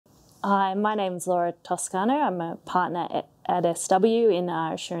Hi, my name's Laura Toscano. I'm a partner at SW in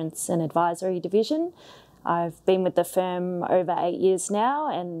our Assurance and Advisory division. I've been with the firm over 8 years now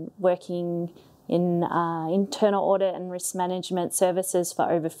and working in internal audit and risk management services for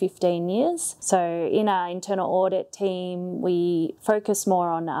over 15 years. So in our internal audit team, we focus more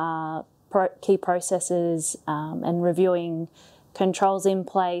on our key processes and reviewing controls in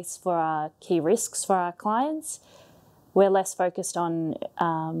place for our key risks for our clients. We're less focused on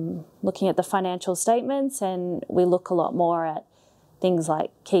looking at the financial statements, and we look a lot more at things like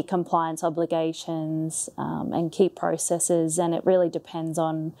key compliance obligations and key processes, and it really depends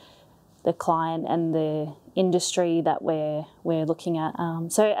on the client and the industry that we're looking at.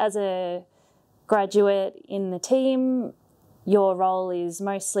 So as a graduate in the team, your role is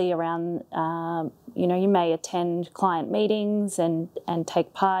mostly around, you may attend client meetings and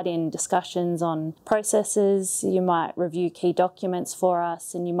take part in discussions on processes. You might review key documents for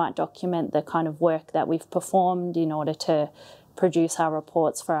us, and you might document the kind of work that we've performed in order to produce our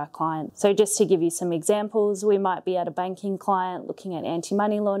reports for our clients. So just to give you some examples, we might be at a banking client looking at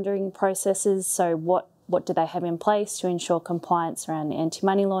anti-money laundering processes. So what do they have in place to ensure compliance around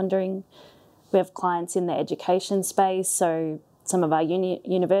anti-money laundering? We have clients in the education space, so some of our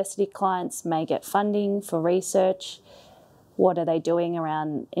university clients may get funding for research. What are they doing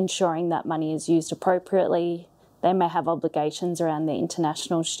around ensuring that money is used appropriately? They may have obligations around their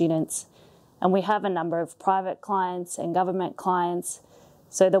international students. And we have a number of private clients and government clients,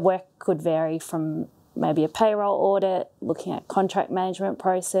 so the work could vary from maybe a payroll audit, looking at contract management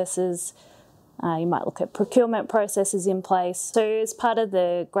processes. You might look at procurement processes in place. So as part of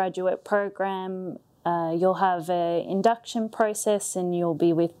the graduate program, you'll have an induction process, and you'll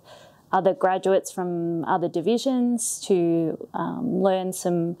be with other graduates from other divisions to learn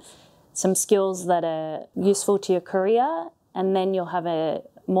some skills that are useful to your career. And then you'll have a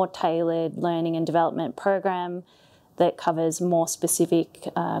more tailored learning and development program that covers more specific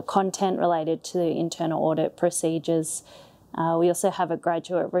content related to the internal audit procedures. We also have a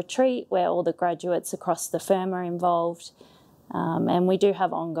graduate retreat where all the graduates across the firm are involved, and we do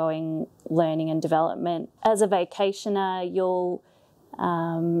have ongoing learning and development. As a vacationer, you'll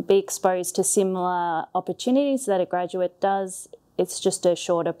be exposed to similar opportunities that a graduate does. It's just a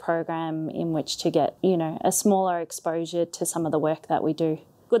shorter program in which to get, a smaller exposure to some of the work that we do.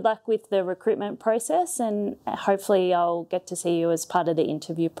 Good luck with the recruitment process, and hopefully I'll get to see you as part of the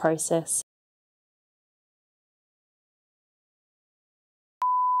interview process.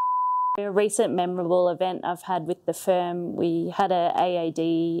 A recent memorable event I've had with the firm, we had a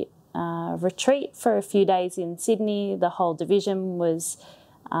AAD retreat for a few days in Sydney. The whole division was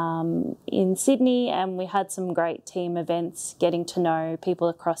in Sydney, and we had some great team events, getting to know people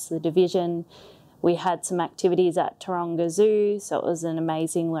across the division. We had some activities at Taronga Zoo, so it was an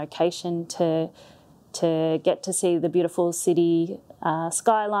amazing location to get to see the beautiful city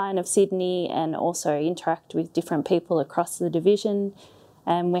skyline of Sydney and also interact with different people across the division.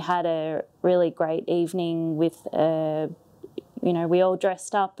 And we had a really great evening with, we all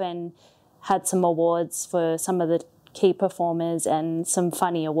dressed up and had some awards for some of the key performers and some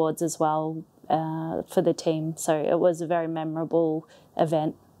funny awards as well for the team. So it was a very memorable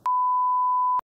event.